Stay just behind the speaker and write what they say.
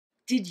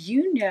Did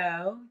you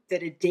know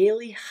that a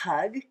daily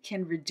hug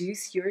can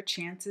reduce your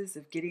chances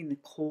of getting the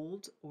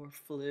cold or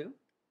flu?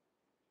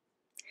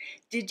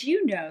 Did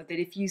you know that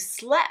if you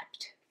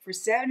slept for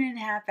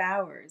 7.5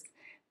 hours,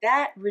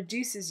 that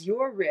reduces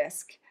your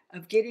risk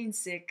of getting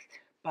sick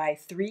by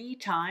 3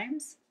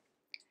 times?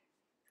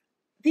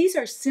 These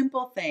are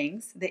simple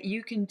things that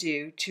you can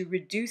do to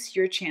reduce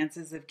your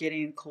chances of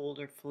getting a cold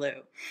or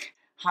flu.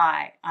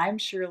 Hi, I'm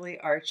Shirley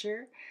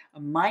Archer, a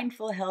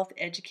mindful health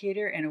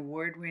educator and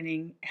award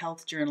winning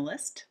health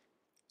journalist.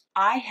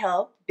 I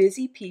help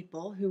busy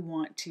people who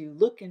want to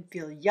look and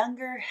feel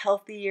younger,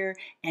 healthier,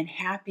 and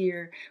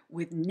happier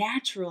with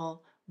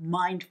natural,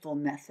 mindful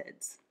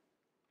methods.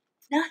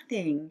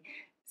 Nothing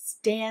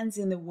stands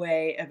in the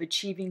way of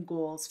achieving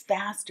goals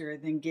faster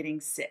than getting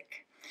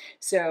sick.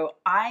 So,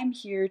 I'm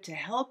here to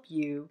help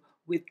you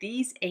with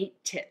these 8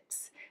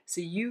 tips so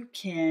you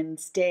can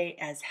stay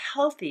as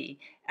healthy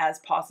as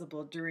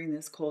possible during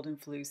this cold and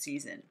flu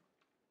season.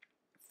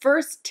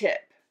 First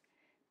tip: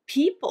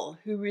 people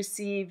who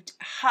received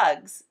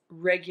hugs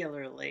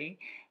regularly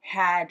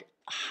had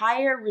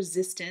higher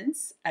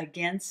resistance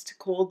against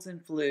colds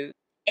and flu,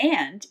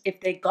 and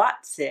if they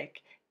got sick,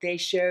 they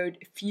showed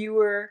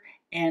fewer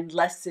and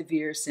less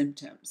severe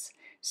symptoms.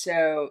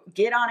 So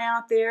get on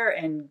out there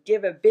and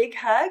give a big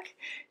hug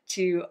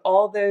to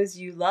all those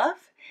you love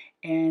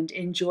and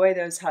enjoy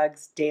those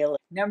hugs daily.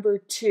 Number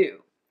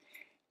two,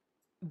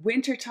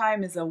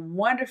 wintertime is a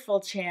wonderful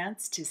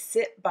chance to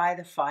sit by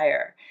the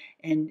fire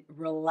and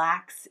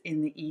relax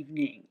in the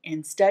evening.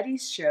 And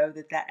studies show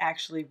that that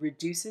actually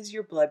reduces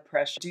your blood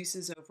pressure,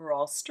 reduces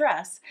overall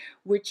stress,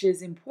 which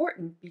is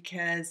important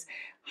because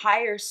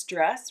higher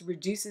stress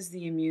reduces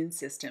the immune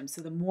system.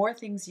 So the more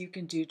things you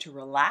can do to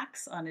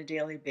relax on a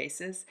daily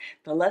basis,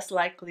 the less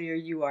likelier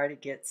you are to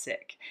get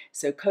sick.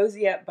 So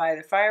cozy up by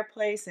the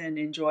fireplace and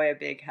enjoy a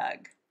big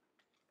hug.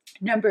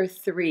 Number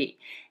three,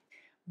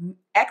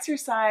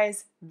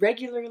 exercise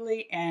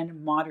regularly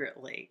and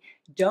moderately.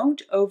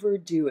 Don't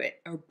overdo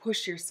it or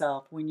push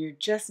yourself when you're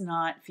just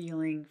not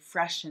feeling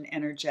fresh and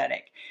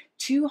energetic.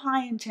 Too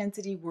high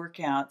intensity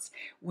workouts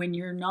when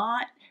you're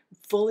not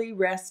fully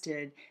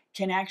rested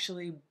can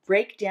actually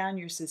break down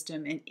your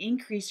system and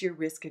increase your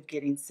risk of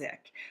getting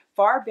sick.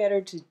 Far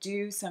better to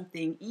do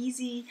something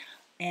easy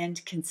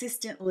and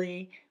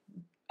consistently.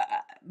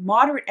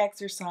 Moderate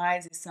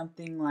exercise is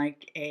something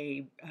like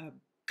a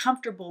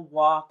comfortable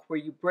walk where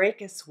you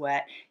break a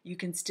sweat. You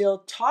can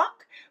still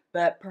talk,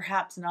 but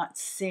perhaps not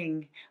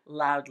sing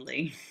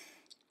loudly.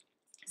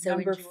 So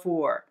Number enjoy.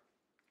 four,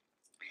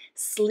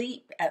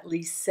 sleep at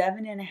least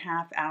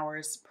 7.5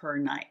 hours per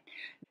night.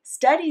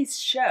 Studies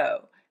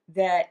show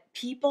that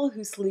people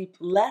who sleep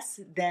less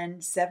than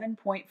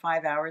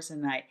 7.5 hours a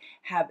night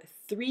have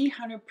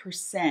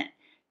 300%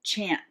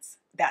 chance.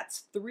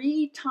 That's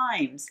 3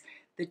 times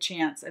the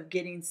chance of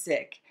getting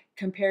sick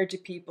compared to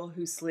people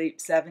who sleep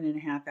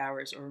 7.5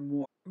 hours or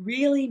more.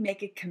 Really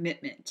make a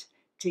commitment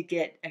to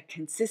get a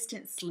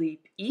consistent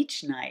sleep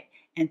each night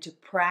and to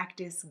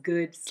practice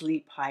good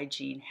sleep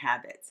hygiene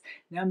habits.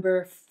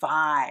 Number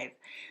five,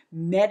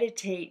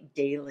 meditate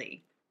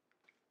daily.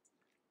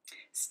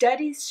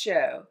 Studies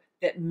show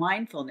that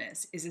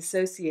mindfulness is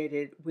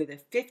associated with a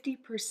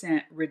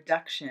 50%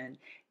 reduction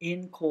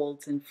in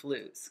colds and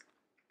flus.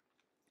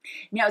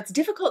 Now, it's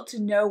difficult to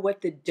know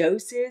what the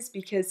dose is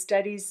because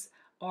studies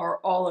are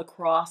all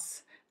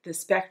across the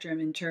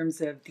spectrum in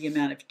terms of the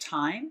amount of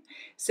time.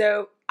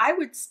 So, I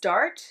would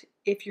start,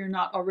 if you're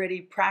not already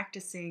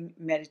practicing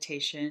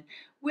meditation,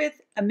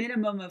 with a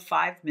minimum of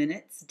 5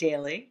 minutes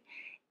daily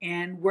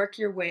and work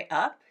your way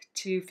up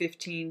to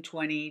 15,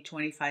 20,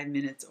 25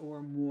 minutes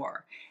or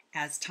more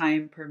as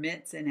time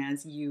permits and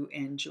as you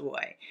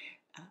enjoy.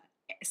 Uh,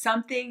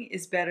 Something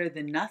is better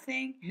than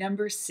nothing.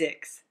 Number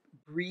six,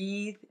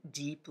 breathe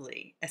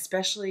deeply,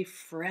 especially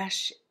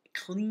fresh,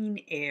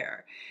 clean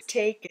air.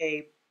 Take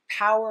a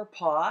power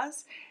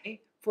pause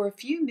for a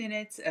few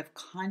minutes of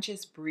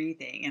conscious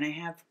breathing. And I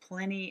have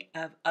plenty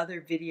of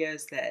other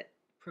videos that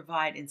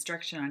provide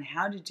instruction on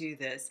how to do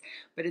this,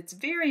 but it's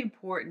very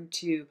important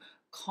to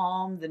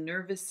calm the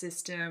nervous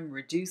system,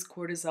 reduce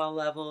cortisol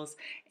levels,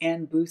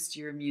 and boost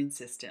your immune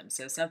system.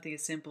 So, something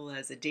as simple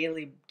as a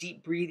daily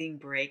deep breathing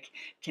break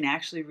can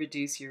actually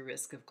reduce your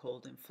risk of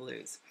cold and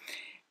flus.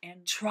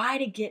 And try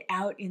to get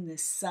out in the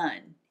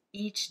sun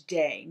each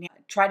day. Now,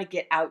 try to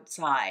get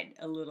outside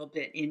a little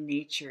bit in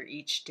nature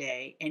each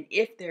day. And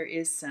if there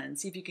is sun,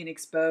 see if you can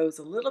expose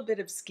a little bit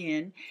of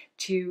skin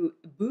to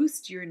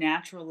boost your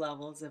natural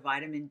levels of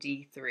vitamin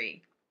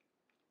D3.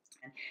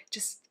 And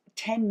just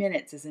 10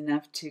 minutes is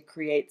enough to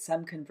create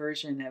some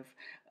conversion of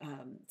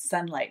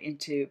sunlight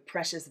into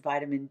precious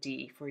vitamin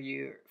D for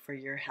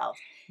your health.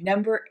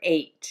 Number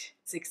eight,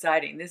 it's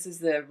exciting. This is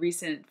the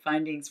recent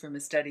findings from a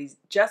study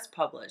just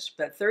published,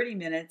 but 30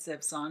 minutes of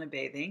sauna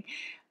bathing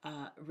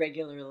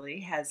regularly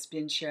has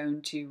been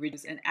shown to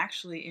reduce and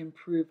actually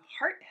improve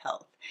heart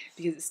health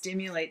because it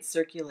stimulates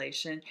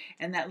circulation,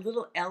 and that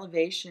little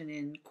elevation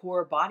in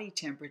core body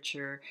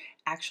temperature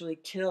actually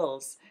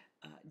kills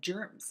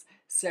germs.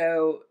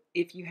 So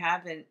if you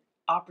have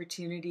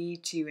opportunity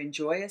to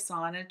enjoy a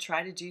sauna,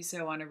 try to do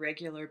so on a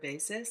regular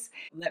basis.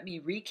 Let me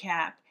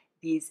recap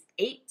these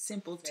 8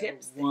 simple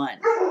tips. 1,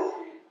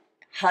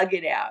 hug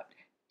it out.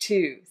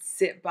 2,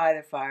 sit by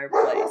the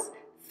fireplace.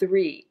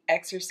 3,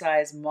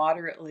 exercise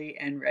moderately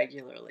and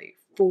regularly.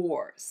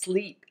 4,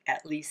 sleep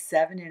at least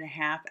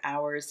 7.5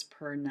 hours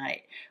per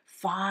night.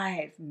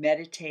 5,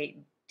 meditate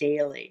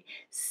daily.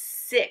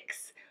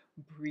 6,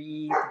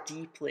 breathe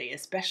deeply,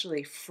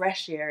 especially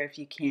fresh air if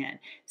you can.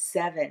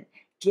 7,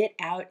 get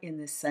out in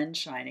the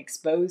sunshine,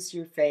 expose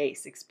your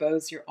face,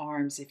 expose your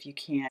arms if you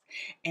can.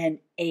 And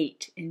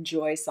 8,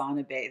 enjoy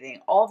sauna bathing.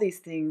 All these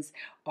things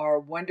are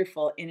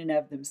wonderful in and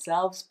of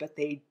themselves, but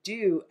they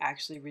do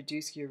actually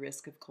reduce your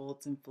risk of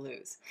colds and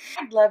flus.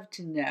 I'd love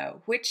to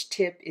know which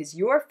tip is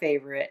your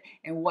favorite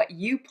and what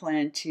you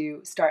plan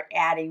to start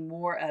adding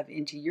more of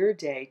into your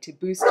day to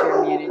boost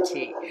your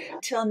immunity.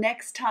 Until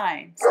next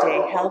time,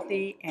 stay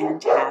healthy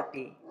and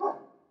happy.